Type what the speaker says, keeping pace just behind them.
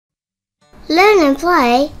Learn and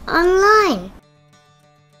play online.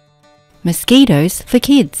 Mosquitoes for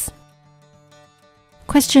kids.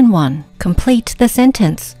 Question 1. Complete the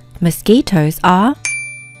sentence. Mosquitoes are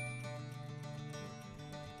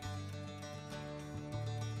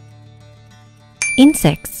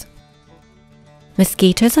insects.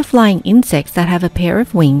 Mosquitoes are flying insects that have a pair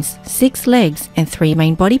of wings, 6 legs, and 3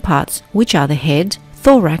 main body parts, which are the head,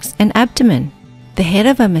 thorax, and abdomen. The head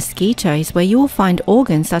of a mosquito is where you will find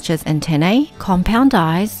organs such as antennae, compound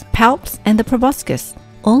eyes, palps, and the proboscis.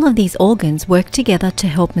 All of these organs work together to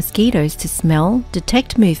help mosquitoes to smell,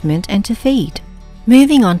 detect movement, and to feed.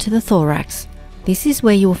 Moving on to the thorax. This is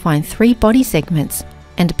where you will find 3 body segments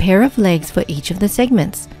and a pair of legs for each of the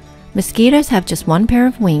segments. Mosquitoes have just 1 pair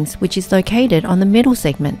of wings, which is located on the middle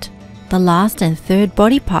segment. The last and third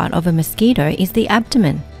body part of a mosquito is the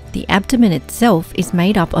abdomen. The abdomen itself is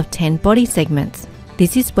made up of 10 body segments.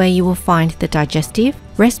 This is where you will find the digestive,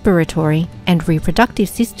 respiratory, and reproductive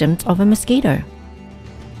systems of a mosquito.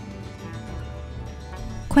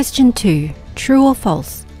 Question 2. True or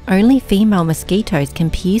false? Only female mosquitoes can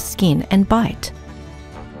pierce skin and bite.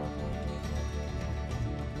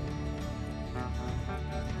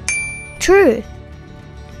 True.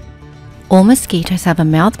 All mosquitoes have a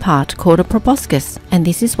mouth part called a proboscis, and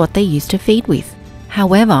this is what they use to feed with.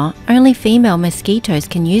 However, only female mosquitoes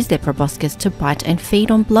can use their proboscis to bite and feed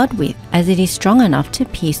on blood with, as it is strong enough to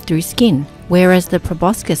pierce through skin, whereas the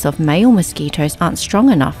proboscis of male mosquitoes aren't strong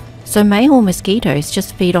enough, so male mosquitoes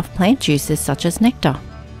just feed off plant juices such as nectar.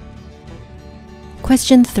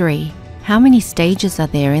 Question 3. How many stages are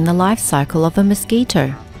there in the life cycle of a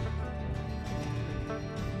mosquito?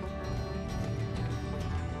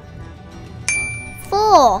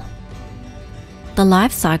 Four. The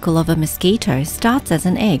life cycle of a mosquito starts as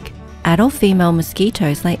an egg. Adult female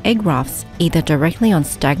mosquitoes lay egg rafts either directly on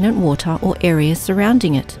stagnant water or areas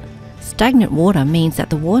surrounding it. Stagnant water means that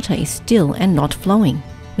the water is still and not flowing.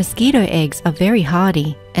 Mosquito eggs are very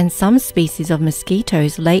hardy, and some species of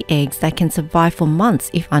mosquitoes lay eggs that can survive for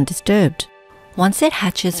months if undisturbed. Once it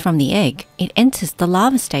hatches from the egg, it enters the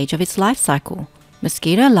larva stage of its life cycle.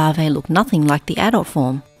 Mosquito larvae look nothing like the adult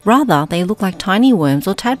form. Rather, they look like tiny worms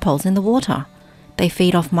or tadpoles in the water. They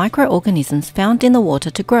feed off microorganisms found in the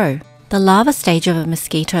water to grow. The larva stage of a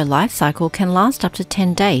mosquito life cycle can last up to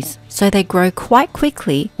 10 days, so they grow quite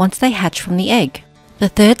quickly once they hatch from the egg. The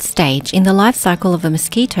third stage in the life cycle of a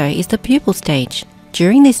mosquito is the pupal stage.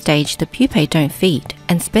 During this stage, the pupae don't feed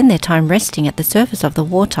and spend their time resting at the surface of the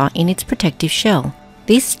water in its protective shell.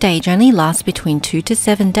 This stage only lasts between 2 to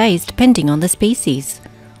 7 days depending on the species.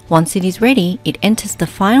 Once it is ready, it enters the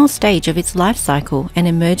final stage of its life cycle and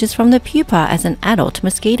emerges from the pupa as an adult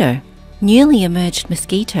mosquito. Newly emerged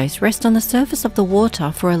mosquitoes rest on the surface of the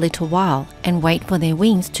water for a little while and wait for their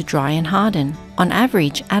wings to dry and harden. On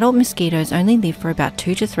average, adult mosquitoes only live for about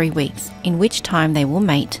 2 to 3 weeks, in which time they will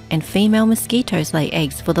mate, and female mosquitoes lay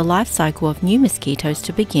eggs for the life cycle of new mosquitoes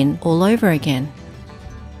to begin all over again.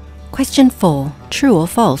 Question 4. True or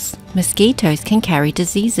false? Mosquitoes can carry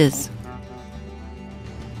diseases.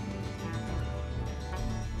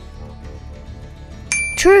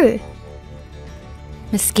 True.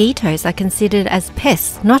 Mosquitoes are considered as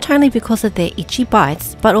pests not only because of their itchy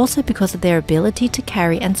bites, but also because of their ability to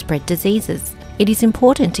carry and spread diseases. It is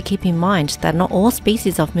important to keep in mind that not all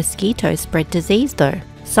species of mosquitoes spread disease though.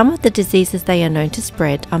 Some of the diseases they are known to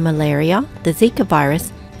spread are malaria, the Zika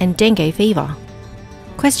virus, and dengue fever.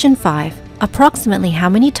 Question 5. Approximately how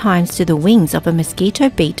many times do the wings of a mosquito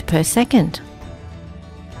beat per second?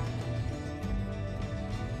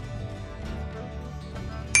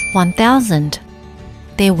 1,000.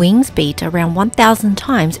 Their wings beat around 1,000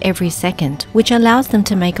 times every second, which allows them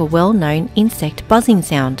to make a well-known insect buzzing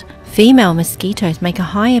sound. Female mosquitoes make a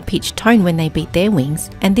higher pitched tone when they beat their wings,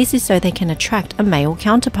 and this is so they can attract a male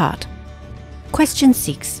counterpart. Question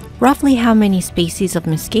 6. Roughly how many species of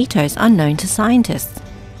mosquitoes are known to scientists?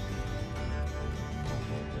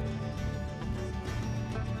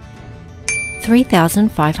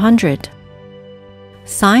 3,500.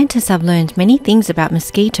 Scientists have learned many things about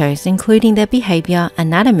mosquitoes, including their behavior,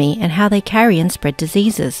 anatomy, and how they carry and spread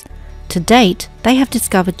diseases. To date, they have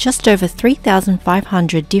discovered just over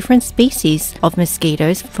 3,500 different species of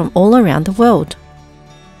mosquitoes from all around the world.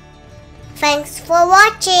 Thanks for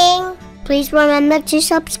watching. Please remember to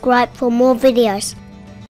subscribe for more videos.